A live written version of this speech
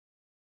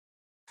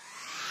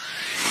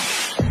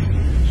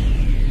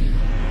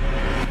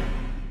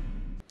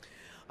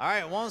All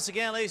right, once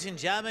again, ladies and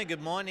gentlemen,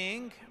 good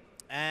morning.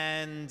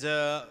 And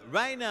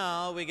right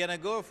now, we're going to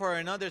go for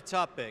another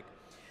topic.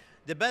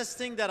 The best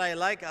thing that I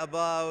like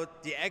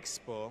about the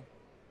expo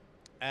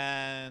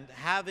and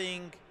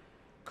having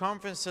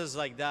conferences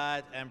like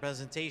that and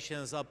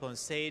presentations up on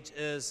stage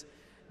is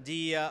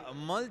the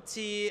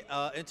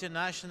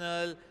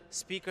multi-international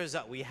speakers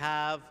that we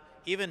have,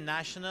 even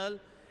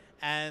national,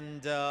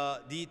 and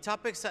the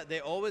topics that they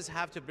always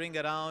have to bring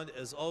around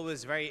is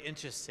always very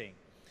interesting.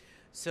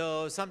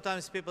 So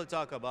sometimes people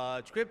talk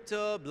about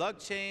crypto,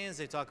 blockchains,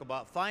 they talk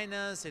about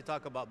finance, they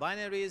talk about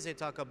binaries, they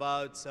talk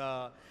about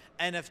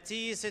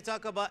NFTs, they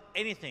talk about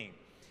anything.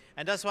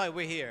 And that's why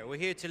we're here. We're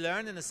here to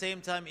learn and at the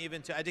same time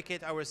even to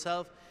educate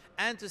ourselves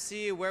and to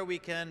see where we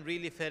can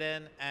really fit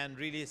in and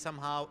really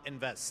somehow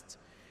invest.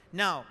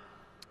 Now,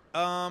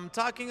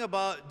 talking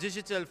about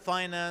digital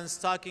finance,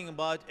 talking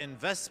about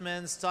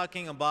investments,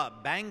 talking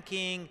about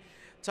banking,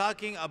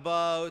 talking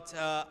about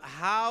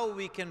how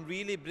we can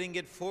really bring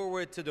it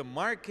forward to the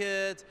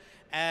market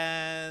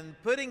and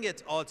putting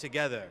it all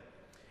together.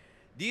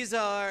 These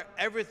are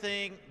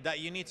everything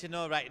that you need to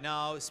know right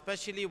now,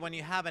 especially when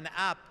you have an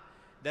app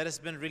that has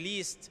been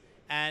released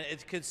and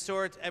it could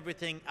sort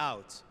everything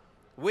out.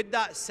 With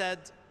that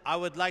said, I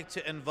would like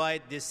to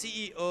invite the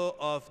CEO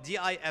of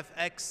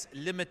DIFX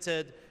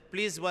Limited.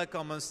 Please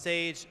welcome on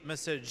stage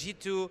Mr.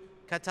 Jeetu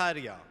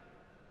Kataria.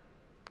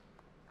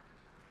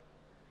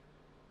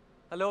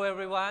 Hello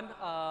everyone,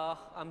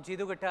 I'm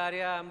Jeetu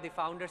Kataria. I'm the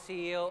founder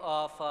CEO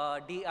of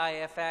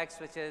DIFX,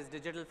 which is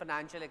Digital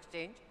Financial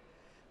Exchange.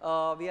 We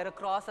are a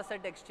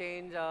cross-asset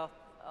exchange.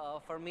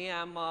 For me,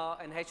 I'm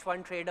an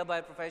H1 trader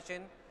by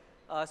profession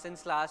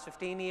since last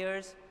 15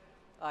 years.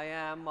 I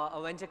am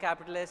a venture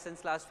capitalist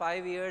since last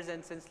 5 years,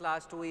 and since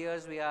last 2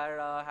 years we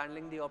are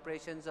handling the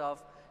operations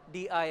of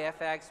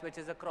DIFX, which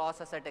is a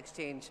cross-asset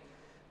exchange.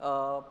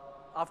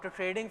 After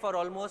trading for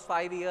almost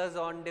 5 years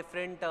on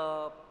different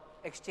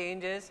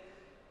exchanges,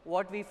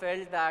 what we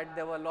felt that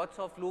there were lots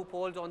of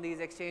loopholes on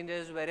these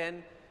exchanges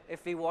wherein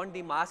if we want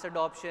the mass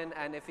adoption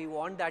and if we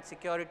want that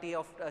security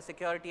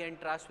and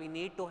trust, we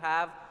need to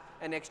have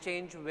an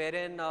exchange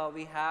wherein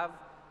we have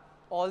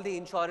all the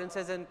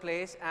insurances in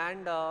place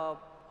and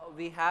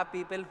we have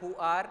people who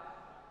are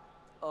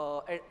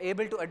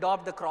able to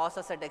adopt the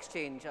cross-asset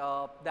exchange.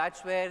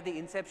 That's where the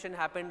inception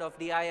happened of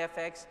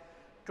DIFX.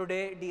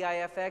 Today,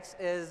 DIFX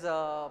is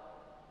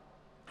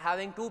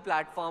having two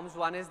platforms.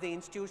 One is the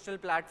institutional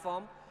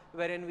platform,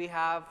 wherein we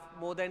have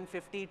more than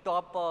 50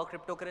 top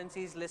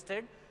cryptocurrencies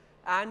listed,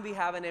 and we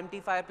have an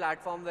MT5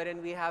 platform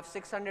wherein we have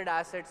 600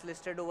 assets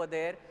listed over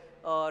there,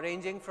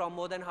 ranging from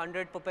more than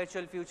 100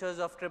 perpetual futures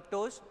of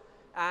cryptos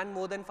and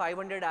more than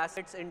 500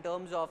 assets in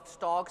terms of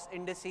stocks,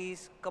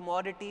 indices,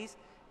 commodities,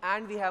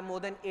 and we have more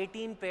than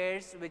 18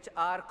 pairs which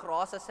are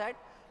cross-asset,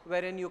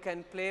 wherein you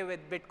can play with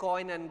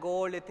Bitcoin and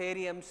gold,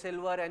 Ethereum,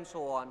 silver, and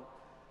so on.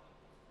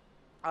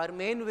 Our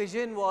main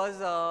vision was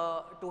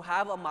to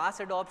have a mass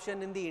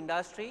adoption in the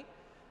industry,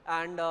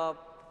 and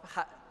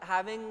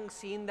having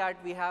seen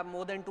that we have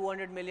more than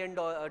 200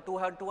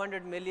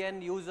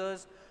 million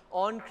users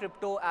on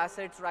crypto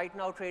assets right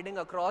now trading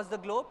across the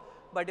globe.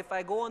 But if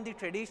I go on the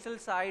traditional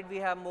side, we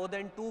have more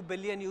than 2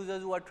 billion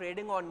users who are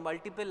trading on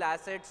multiple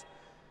assets,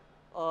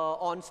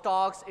 on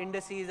stocks,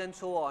 indices, and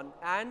so on.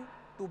 And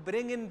to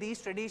bring in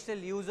these traditional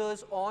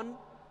users on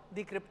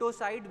the crypto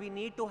side, we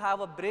need to have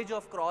a bridge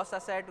of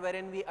cross-asset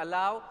wherein we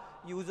allow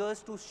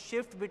users to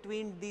shift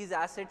between these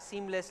assets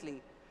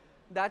seamlessly.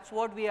 That's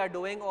what we are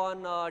doing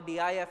on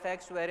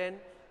DIFX, wherein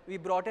we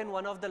brought in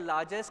one of the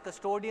largest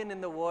custodian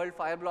in the world,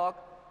 Fireblock,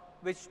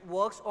 which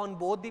works on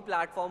both the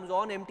platforms,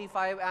 on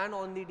MT5 and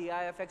on the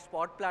DIFX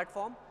spot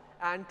platform.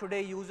 And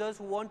today, users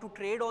who want to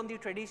trade on the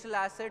traditional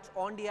assets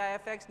on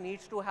DIFX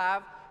needs to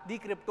have the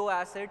crypto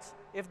assets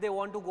if they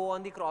want to go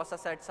on the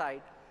cross-asset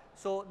side.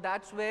 So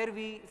that's where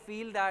we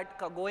feel that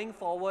going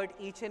forward,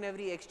 each and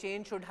every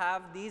exchange should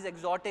have these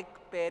exotic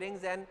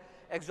pairings and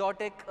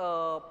exotic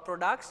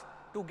products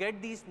to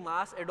get these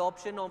mass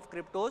adoption of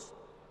cryptos.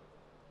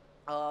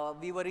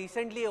 We were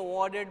recently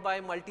awarded by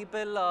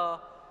multiple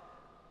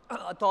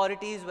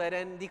authorities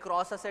wherein the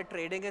cross-asset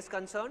trading is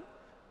concerned.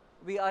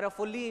 We are a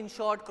fully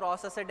insured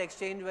cross-asset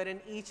exchange wherein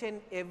each and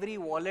every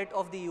wallet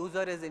of the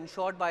user is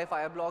insured by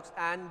Fireblocks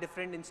and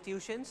different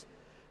institutions.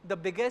 The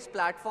biggest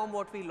platform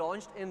what we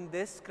launched in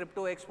this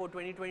Crypto Expo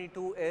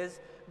 2022 is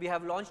we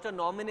have launched a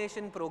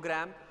nomination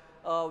program.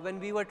 When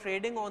we were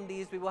trading on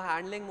these, we were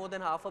handling more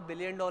than $500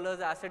 million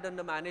asset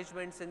under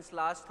management since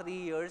last 3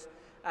 years.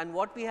 And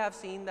what we have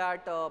seen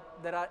that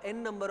there are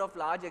n number of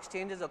large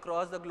exchanges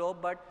across the globe,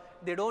 but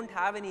they don't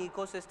have any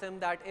ecosystem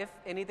that if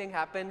anything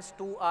happens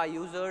to our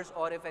users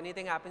or if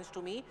anything happens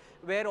to me,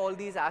 where all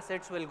these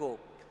assets will go.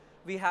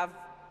 We have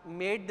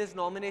made this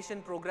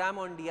nomination program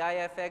on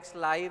DIFX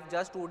live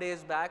just 2 days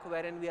back,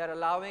 wherein we are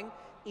allowing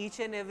each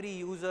and every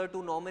user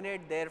to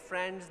nominate their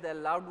friends, their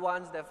loved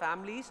ones, their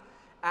families,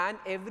 and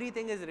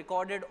everything is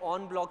recorded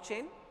on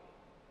blockchain.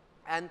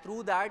 And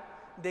through that,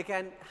 they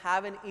can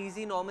have an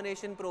easy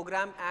nomination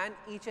program and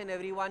each and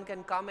everyone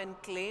can come and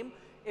claim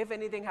if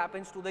anything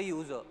happens to the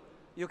user.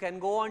 You can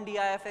go on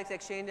DIFX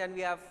exchange and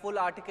we have full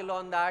article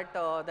on that,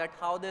 that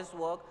how this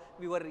works.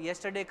 We were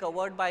yesterday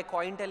covered by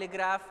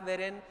Cointelegraph,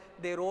 wherein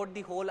they wrote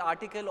the whole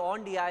article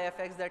on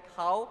DIFX that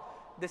how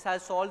this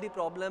has solved the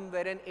problem,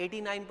 wherein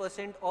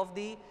 89% of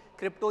the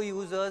crypto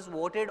users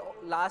voted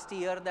last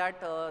year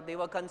that they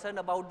were concerned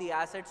about the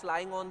assets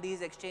lying on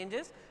these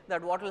exchanges,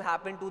 that what will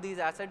happen to these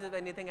assets if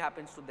anything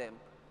happens to them.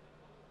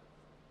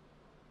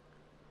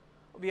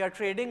 We are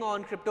trading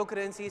on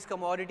cryptocurrencies,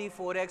 commodity,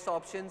 forex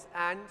options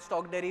and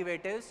stock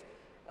derivatives.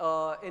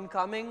 In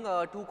coming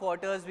 2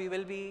 quarters, we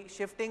will be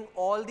shifting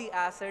all the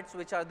assets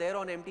which are there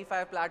on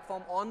MT5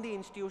 platform on the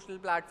institutional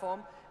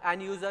platform,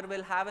 and user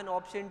will have an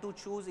option to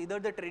choose either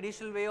the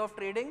traditional way of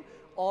trading,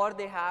 or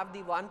they have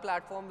the one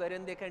platform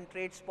wherein they can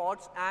trade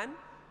spots and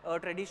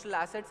traditional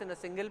assets in a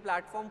single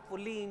platform,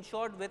 fully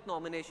insured with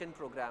nomination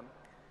program.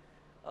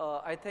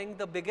 I think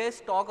the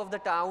biggest talk of the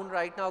town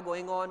right now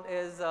going on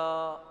is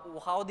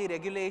how the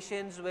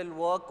regulations will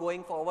work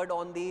going forward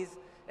on these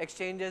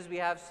exchanges. We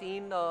have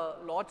seen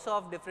lots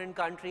of different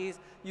countries,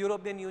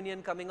 European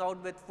Union coming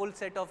out with full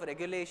set of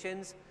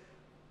regulations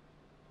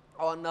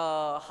on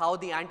how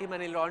the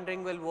anti-money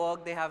laundering will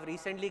work. They have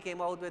recently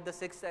came out with the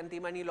 6th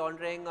anti-money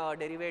laundering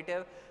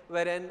derivative,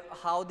 wherein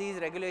how these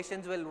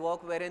regulations will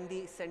work, wherein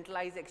the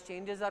centralized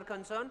exchanges are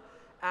concerned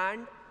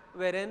and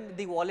wherein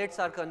the wallets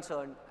are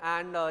concerned.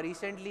 And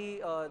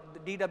recently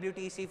the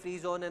DWTC Free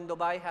Zone in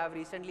Dubai have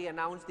recently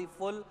announced the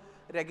full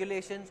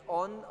regulations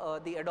on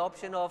the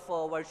adoption of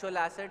virtual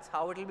assets,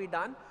 how it will be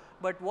done.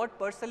 But what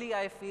personally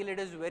I feel it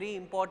is very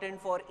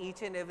important for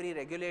each and every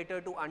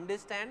regulator to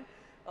understand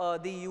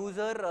the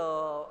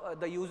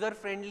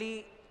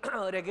user-friendly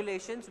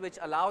regulations which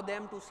allow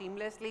them to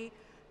seamlessly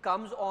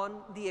comes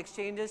on the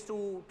exchanges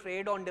to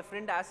trade on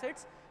different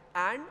assets,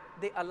 and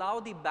they allow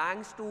the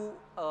banks to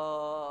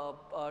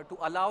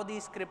allow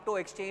these crypto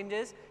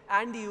exchanges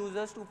and the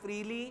users to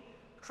freely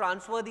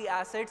transfer the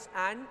assets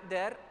and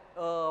their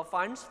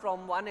funds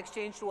from one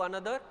exchange to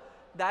another.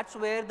 That's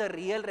where the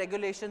real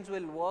regulations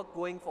will work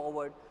going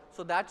forward.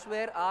 So that's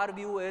where our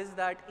view is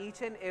that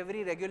each and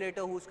every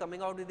regulator who's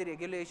coming out with the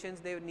regulations,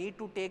 they need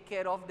to take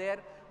care of their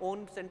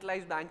own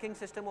centralized banking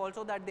system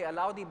also, that they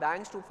allow the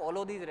banks to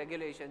follow these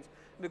regulations.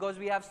 Because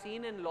we have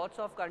seen in lots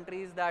of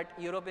countries that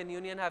European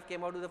Union have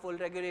came out with a full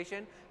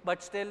regulation,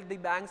 but still the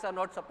banks are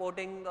not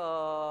supporting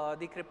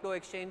the crypto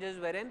exchanges,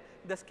 wherein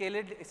the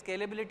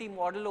scalability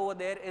model over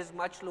there is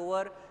much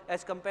lower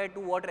as compared to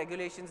what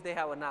regulations they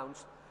have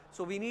announced.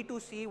 So we need to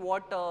see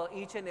what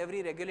each and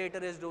every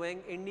regulator is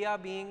doing. India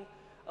being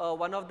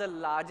one of the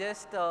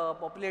largest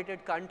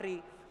populated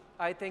country,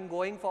 I think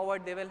going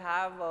forward they will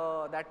have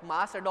that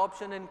mass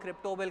adoption in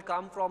crypto will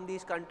come from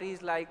these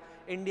countries like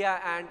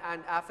India and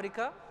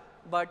Africa.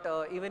 But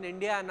even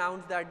India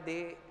announced that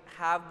they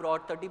have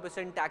brought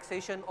 30%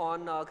 taxation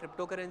on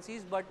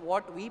cryptocurrencies. But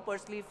what we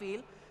personally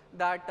feel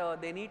that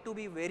they need to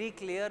be very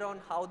clear on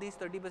how these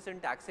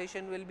 30%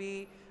 taxation will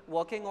be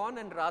working on,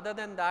 and rather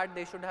than that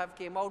they should have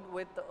came out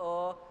with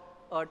a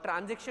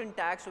transaction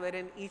tax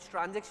wherein each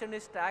transaction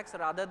is taxed,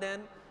 rather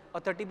than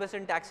a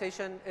 30%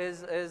 taxation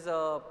is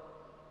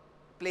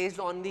placed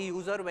on the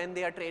user when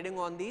they are trading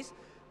on these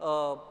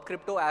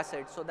crypto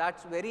assets. So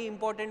that's very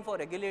important for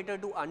regulator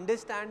to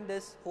understand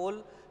this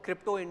whole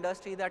crypto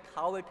industry, that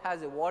how it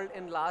has evolved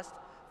in last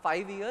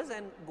 5 years,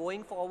 and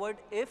going forward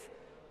if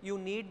you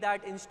need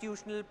that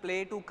institutional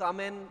play to come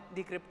in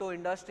the crypto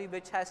industry,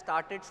 which has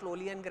started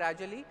slowly and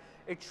gradually,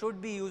 it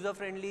should be user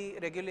friendly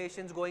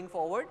regulations going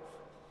forward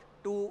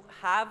to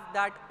have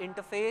that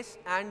interface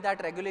and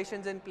that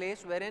regulations in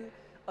place, wherein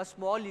a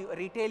small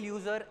retail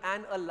user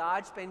and a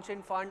large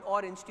pension fund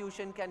or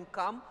institution can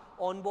come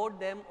onboard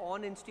them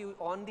on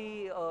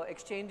the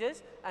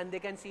exchanges, and they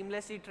can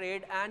seamlessly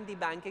trade and the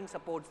banking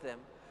supports them.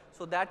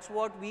 So that's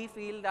what we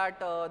feel that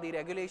the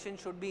regulation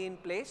should be in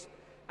place,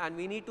 and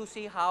we need to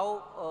see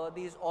how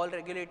these all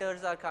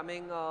regulators are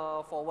coming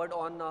forward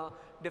on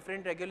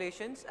different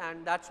regulations,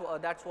 and that's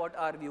what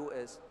our view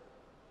is.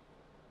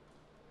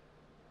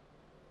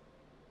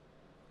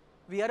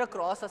 We are a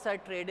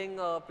cross-asset trading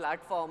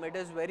platform. It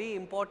is very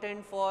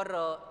important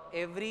for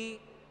every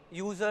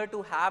user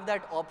to have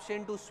that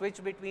option to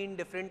switch between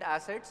different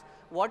assets.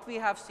 What we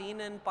have seen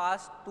in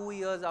past 2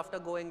 years after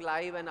going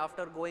live, and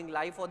after going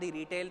live for the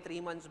retail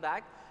 3 months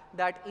back,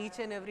 that each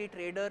and every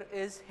trader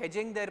is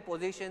hedging their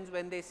positions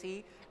when they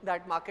see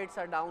that markets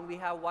are down. We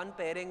have one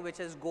pairing which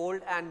is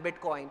gold and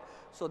Bitcoin.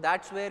 So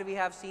that's where we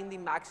have seen the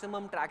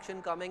maximum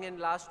traction coming in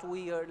last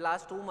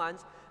 2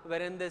 months,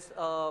 wherein this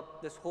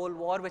whole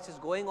war which is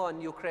going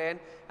on Ukraine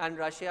and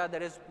Russia,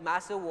 there is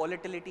massive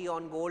volatility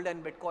on gold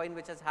and Bitcoin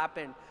which has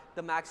happened.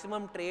 The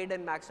maximum trade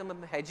and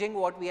maximum hedging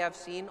what we have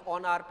seen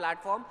on our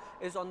platform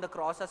is on the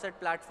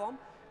cross-asset platform.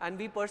 And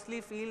we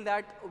personally feel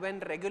that when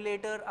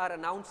regulators are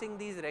announcing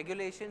these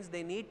regulations,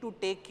 they need to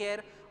take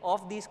care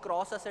of these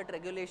cross-asset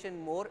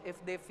regulation more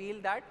if they feel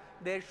that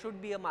there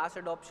should be a mass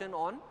adoption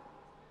on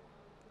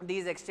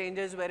these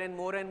exchanges, wherein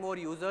more and more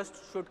users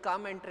should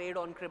come and trade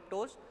on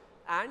cryptos,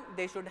 and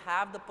they should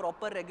have the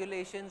proper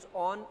regulations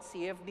on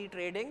CFD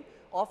trading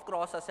of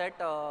cross-asset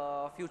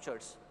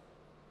futures.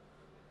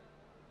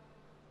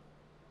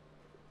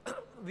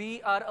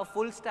 We are a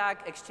full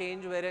stack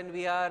exchange wherein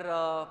we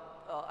are,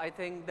 I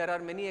think there are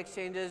many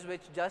exchanges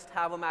which just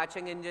have a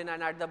matching engine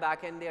and at the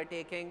back end they are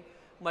taking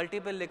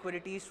multiple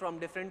liquidities from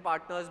different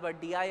partners,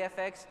 but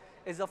DIFX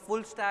is a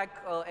full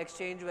stack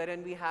exchange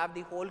wherein we have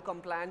the whole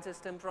compliance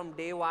system from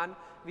day one.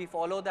 We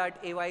follow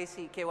that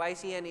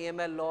KYC and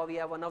AML law. We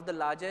have one of the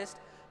largest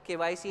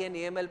KYC and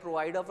AML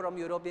provider from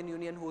European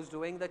Union who's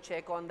doing the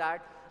check on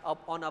that.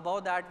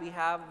 Above that, we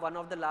have one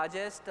of the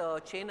largest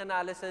chain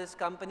analysis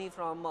company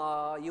from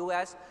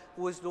US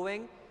who is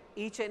doing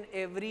each and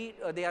every,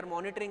 they are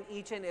monitoring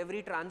each and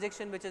every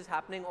transaction which is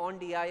happening on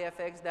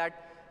DIFX,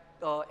 that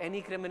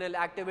any criminal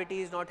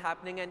activity is not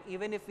happening, and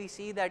even if we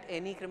see that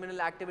any criminal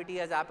activity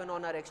has happened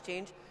on our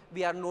exchange,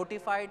 we are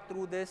notified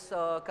through this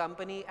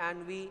company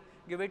and we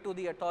give it to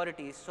the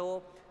authorities.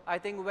 So I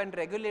think when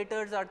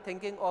regulators are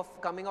thinking of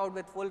coming out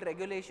with full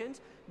regulations,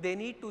 they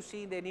need to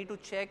see, they need to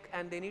check,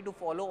 and they need to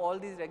follow all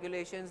these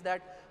regulations,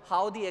 that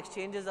how the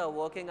exchanges are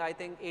working. I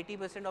think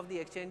 80% of the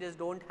exchanges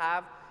don't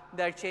have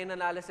that chain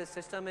analysis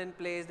system in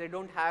place. They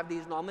don't have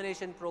these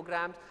nomination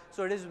programs.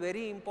 So it is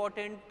very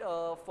important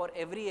for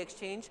every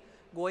exchange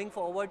going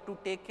forward to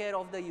take care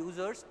of the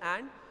users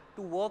and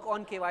to work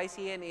on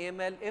KYC and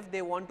AML if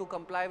they want to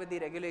comply with the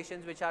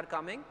regulations which are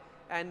coming.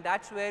 And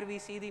that's where we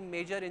see the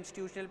major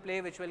institutional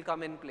play which will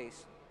come in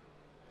place.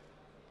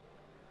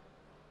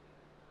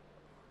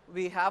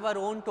 We have our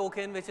own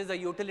token, which is a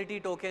utility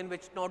token,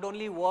 which not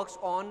only works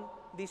on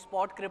the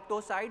spot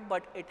crypto side,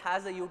 but it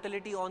has a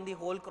utility on the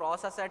whole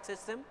cross-asset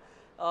system.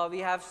 We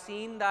have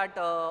seen that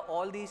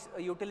all these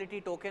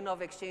utility token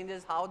of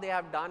exchanges, how they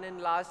have done in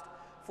last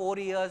 4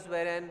 years,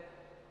 wherein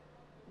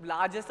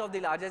largest of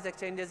the largest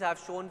exchanges have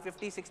shown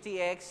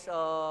 50-60x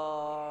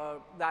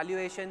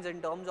valuations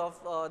in terms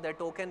of their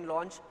token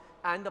launch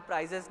and the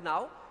prices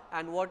now.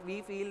 And what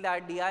we feel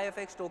that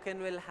DIFX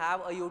token will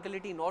have a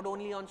utility not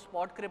only on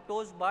spot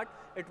cryptos, but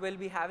it will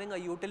be having a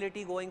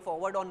utility going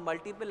forward on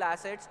multiple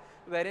assets,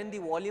 wherein the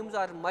volumes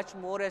are much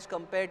more as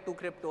compared to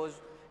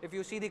cryptos. If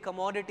you see the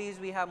commodities,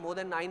 we have more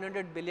than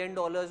 $900 billion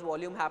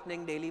volume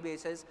happening daily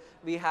basis.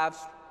 We have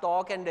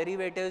stock and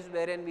derivatives,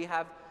 wherein we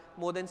have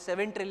more than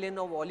 7 trillion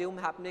of volume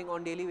happening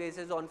on daily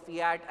basis on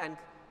fiat and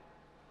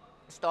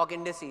stock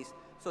indices.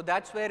 So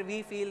that's where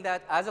we feel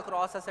that as a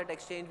cross-asset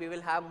exchange, we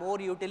will have more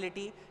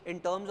utility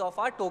in terms of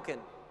our token.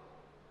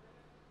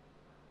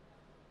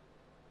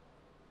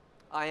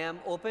 I am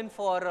open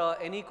for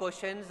any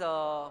questions,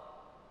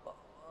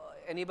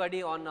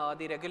 anybody on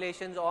the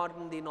regulations or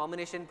on the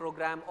nomination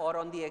program or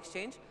on the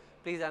exchange.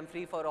 Please, I'm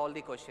free for all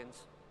the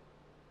questions.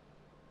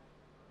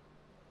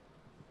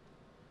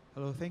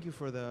 Hello, thank you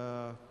for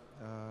the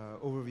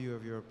overview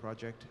of your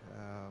project,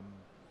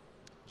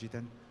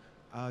 Jeetu.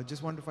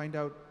 Just wanted to find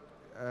out,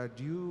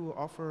 do you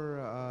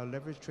offer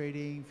leverage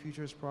trading,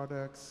 futures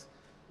products,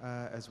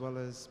 as well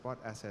as spot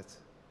assets?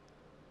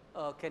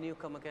 Can you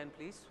come again,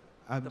 please?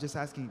 I'm just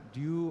asking, do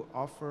you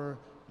offer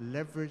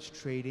leverage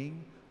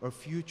trading or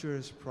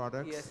futures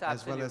products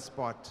as well as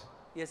spot?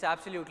 Yes,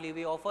 absolutely.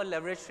 We offer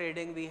leverage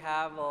trading. We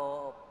have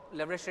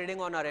leverage trading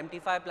on our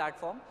MT5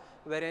 platform,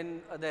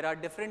 wherein there are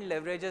different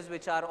leverages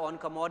which are on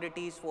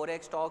commodities,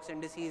 forex, stocks,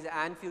 indices,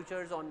 and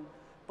futures on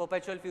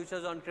perpetual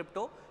futures on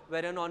crypto,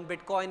 wherein on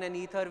Bitcoin and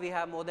Ether we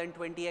have more than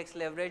 20x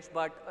leverage,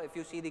 but if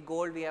you see the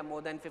gold, we have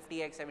more than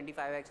 50x,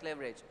 75x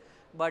leverage.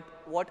 But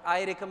what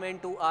I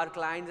recommend to our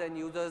clients and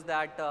users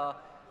that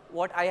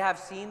what I have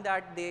seen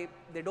that they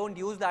don't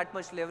use that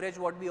much leverage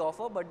what we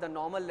offer, but the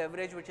normal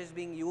leverage which is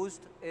being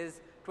used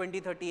is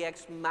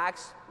 20-30x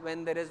max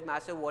when there is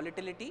massive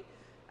volatility,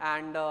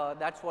 and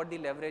that's what the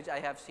leverage I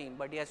have seen.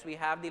 But yes, we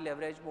have the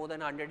leverage more than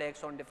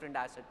 100x on different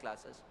asset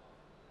classes.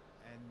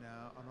 And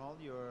on all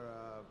your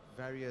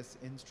various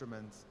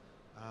instruments,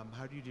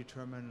 how do you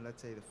determine,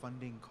 let's say, the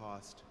funding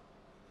cost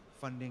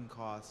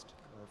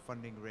or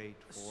funding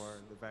rate for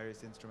the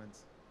various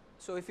instruments?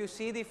 So if you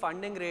see the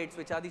funding rates,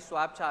 which are the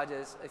swap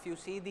charges, if you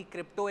see the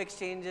crypto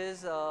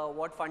exchanges,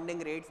 what funding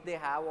rates they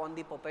have on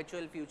the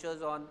perpetual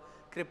futures on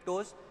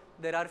cryptos,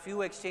 there are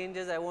few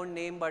exchanges, I won't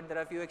name, but there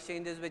are few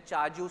exchanges which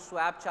charge you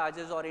swap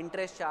charges or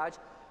interest charge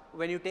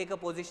when you take a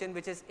position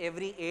which is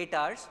every 8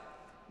 hours.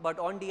 But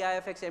on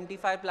DIFX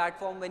MT5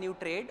 platform, when you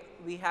trade,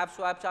 we have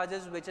swap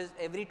charges which is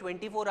every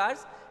 24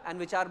 hours and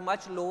which are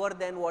much lower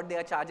than what they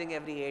are charging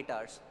every 8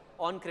 hours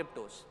on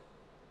cryptos.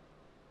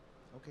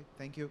 Okay,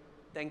 thank you.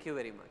 Thank you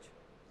very much.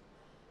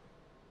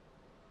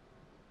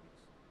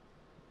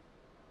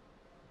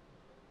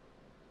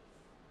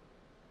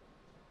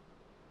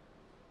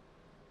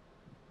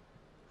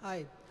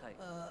 Hi.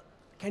 Hi.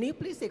 Can you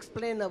please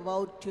explain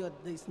about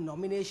these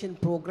nomination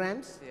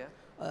programs? Yeah.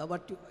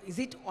 Is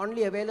it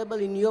only available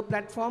in your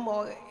platform,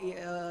 or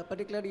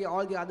particularly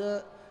all the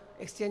other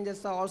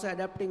exchanges are also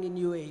adapting in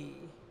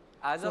UAE?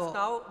 As of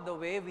now, the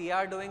way we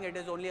are doing it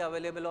is only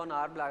available on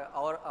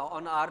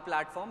our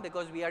platform,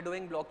 because we are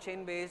doing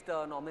blockchain-based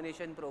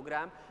nomination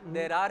program.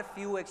 There are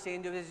few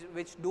exchanges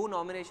which do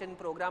nomination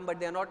program, but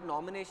they are not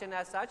nomination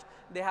as such.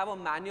 They have a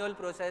manual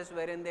process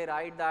wherein they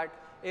write that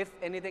if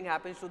anything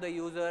happens to the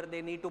user,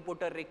 they need to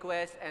put a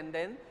request, and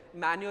then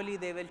manually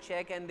they will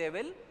check and they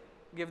will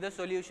give the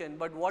solution.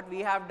 But what we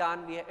have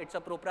done, it's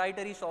a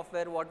proprietary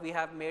software what we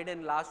have made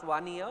in last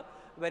 1 year,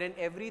 wherein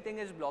everything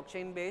is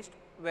blockchain based.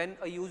 When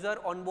a user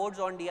onboards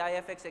on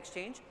DIFX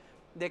exchange,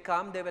 they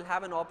come, they will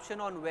have an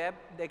option on web,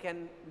 they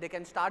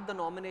can start the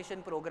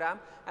nomination program,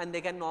 and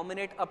they can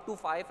nominate up to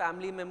 5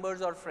 family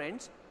members or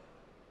friends,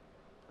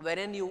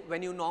 wherein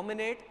when you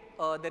nominate,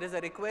 there is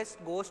a request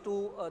goes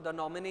to the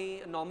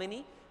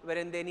nominee,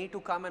 wherein they need to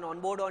come and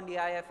onboard on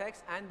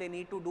DIFX, and they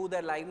need to do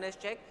their liveness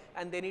check,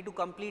 and they need to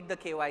complete the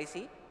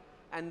KYC.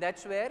 And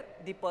that's where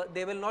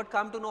they will not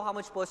come to know how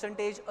much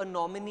percentage a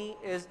nominee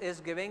is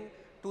giving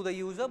to the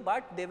user,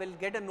 but they will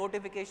get a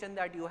notification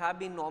that you have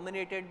been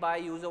nominated by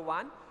user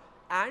 1.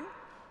 And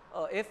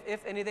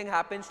if anything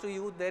happens to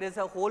you, there is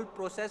a whole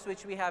process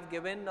which we have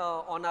given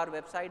on our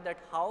website, that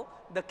how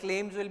the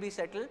claims will be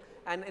settled.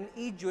 And in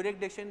each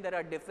jurisdiction, there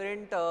are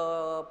different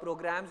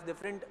programs,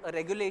 different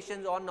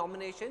regulations on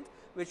nominations,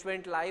 which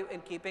went live in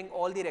keeping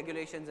all the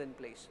regulations in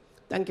place.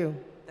 Thank you.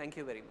 Thank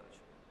you very much.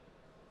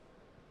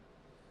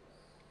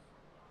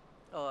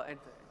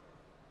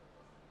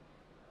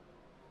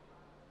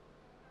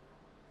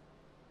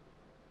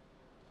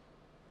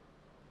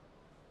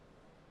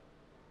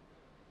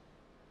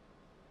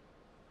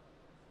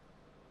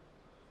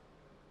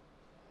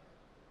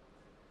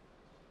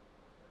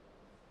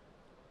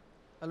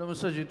 Hello,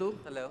 Mr. Jeetu.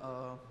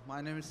 Hello. My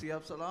name is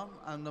Siab Salam.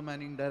 I'm the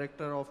managing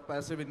director of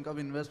Passive Income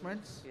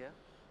Investments. Yeah.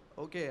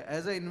 Okay,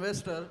 as an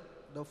investor,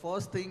 the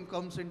first thing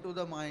comes into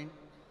the mind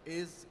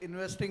is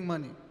investing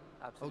money.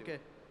 Absolutely.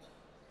 Okay.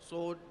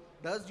 So,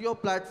 does your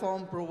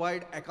platform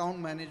provide account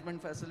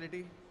management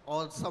facility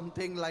or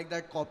something like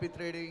that, copy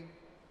trading?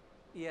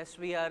 Yes,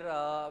 we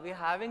are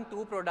having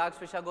 2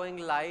 products which are going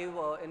live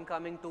in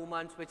coming 2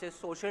 months, which is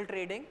social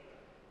trading,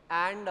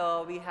 and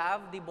we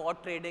have the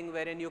bot trading,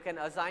 wherein you can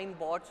assign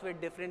bots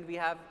with different, we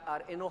have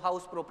our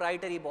in-house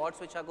proprietary bots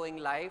which are going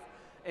live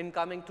in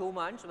coming 2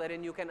 months,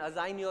 wherein you can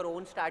assign your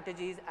own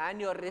strategies and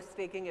your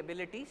risk-taking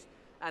abilities,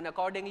 and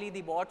accordingly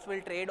the bots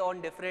will trade on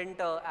different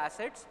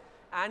assets.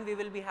 And we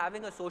will be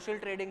having a social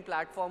trading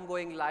platform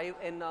going live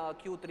in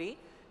Q3,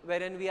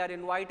 wherein we are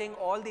inviting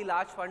all the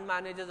large fund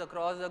managers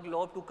across the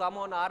globe to come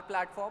on our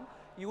platform,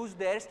 use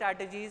their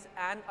strategies,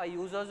 and our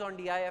users on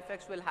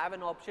DIFX will have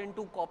an option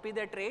to copy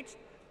their trades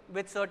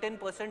with certain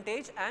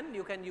percentage, and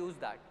you can use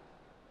that.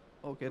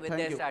 Okay, with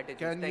thank their you. strategies.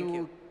 Can Thank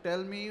you.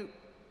 tell me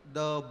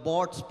the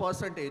bots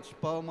percentage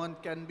per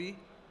month can be?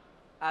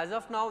 As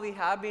of now, we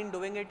have been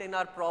doing it in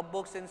our prop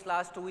book since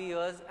last 2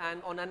 years,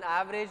 and on an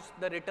average,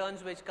 the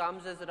returns which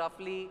comes is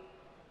roughly,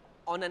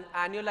 on an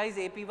annualized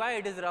APY,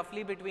 it is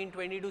roughly between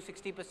 20 to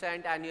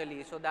 60%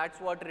 annually. So that's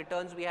what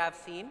returns we have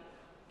seen.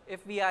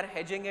 If we are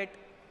hedging it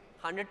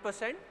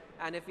 100%,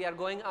 and if we are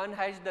going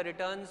unhedged, the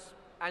returns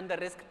and the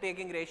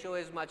risk-taking ratio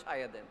is much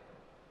higher then.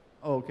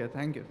 Okay,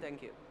 thank you.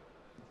 Thank you.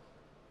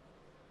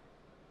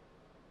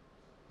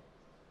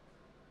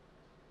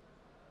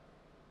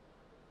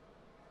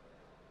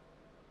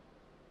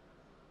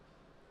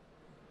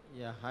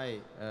 Yeah, hi.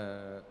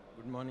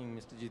 Good morning,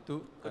 Mr.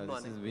 Jeetu. Good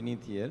morning. This is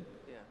Vineet here.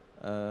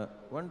 Yeah.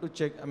 Want to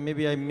check,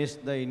 maybe I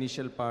missed the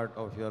initial part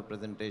of your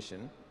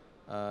presentation.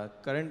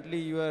 Currently,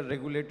 you are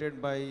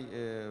regulated by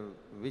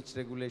which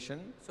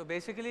regulation? So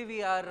basically,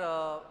 we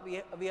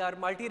are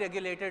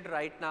multi-regulated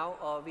right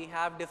now. We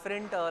have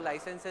different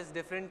licenses,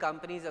 different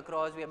companies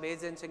across. We are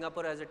based in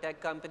Singapore as a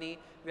tech company.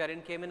 We are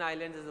in Cayman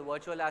Islands as a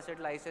virtual asset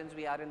license.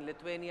 We are in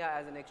Lithuania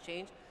as an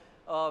exchange.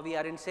 We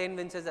are in St.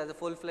 Vincent's as a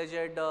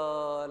full-fledged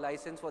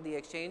license for the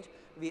exchange.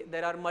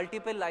 There are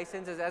multiple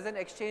licenses. As an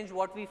exchange,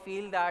 what we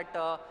feel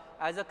that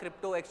as a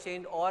crypto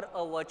exchange or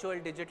a virtual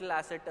digital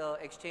asset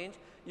exchange,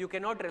 you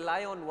cannot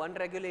rely on one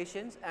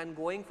regulations, and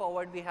going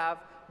forward we have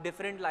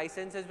different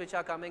licenses which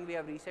are coming. We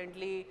have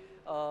recently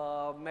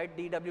met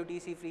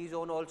DWTC Free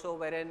Zone also,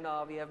 wherein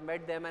we have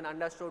met them and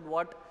understood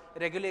what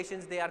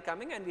regulations they are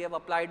coming, and we have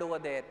applied over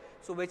there.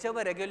 So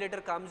whichever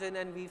regulator comes in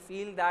and we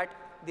feel that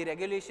the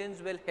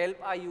regulations will help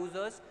our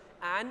users,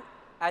 and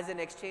as an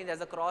exchange,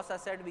 as a cross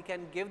asset, we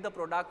can give the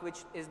product which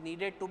is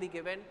needed to be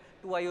given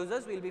to our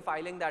users, we will be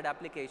filing that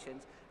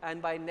applications.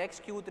 And by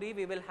next Q3,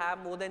 we will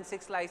have more than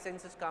 6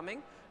 licenses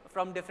coming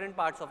from different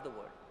parts of the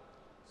world.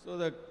 So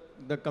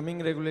the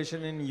coming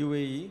regulation in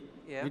UAE,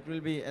 Yeah. it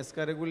will be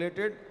ESCA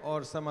regulated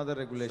or some other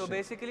regulation? So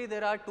basically,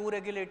 there are 2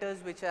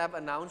 regulators which have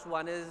announced.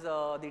 One is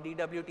the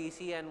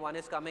DWTC and one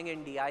is coming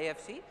in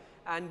DIFC,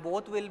 and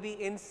both will be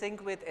in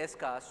sync with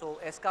ESCA. So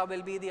ESCA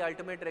will be the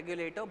ultimate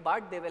regulator,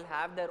 but they will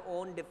have their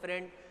own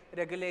different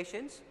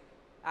regulations,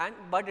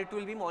 but it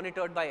will be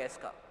monitored by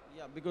ESCA.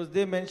 Yeah, because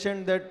they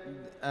mentioned that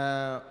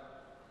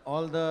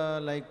all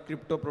the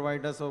crypto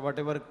providers or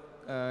whatever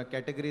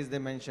categories they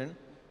mentioned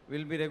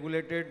will be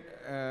regulated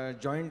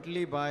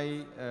jointly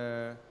by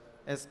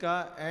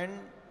ESCA and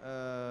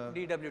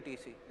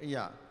DWTC.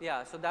 Yeah.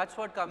 Yeah, so that's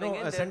what coming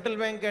in. Central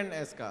Bank and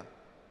ESCA.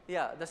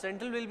 Yeah, the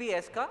central will be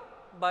ESCA,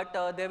 but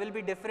there will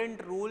be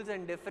different rules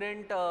and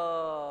different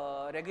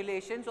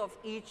regulations of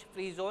each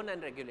free zone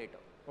and regulator.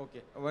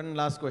 Okay, one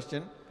last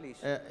question. Please.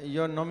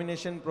 Your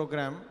nomination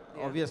program,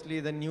 Yeah. obviously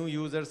the new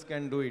users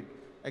can do it.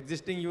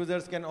 existing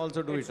users can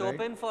also do it's it, right?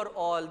 open for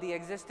all the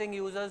existing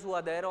users who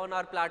are there on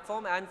our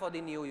platform and for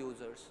the new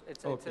users.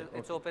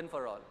 It's open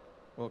for all.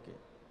 Okay,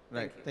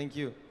 right. Thank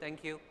you.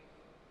 Thank you.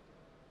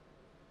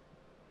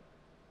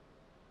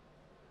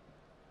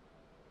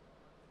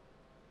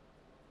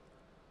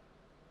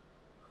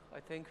 I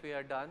think we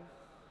are done.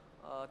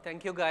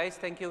 Thank you guys.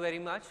 Thank you very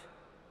much.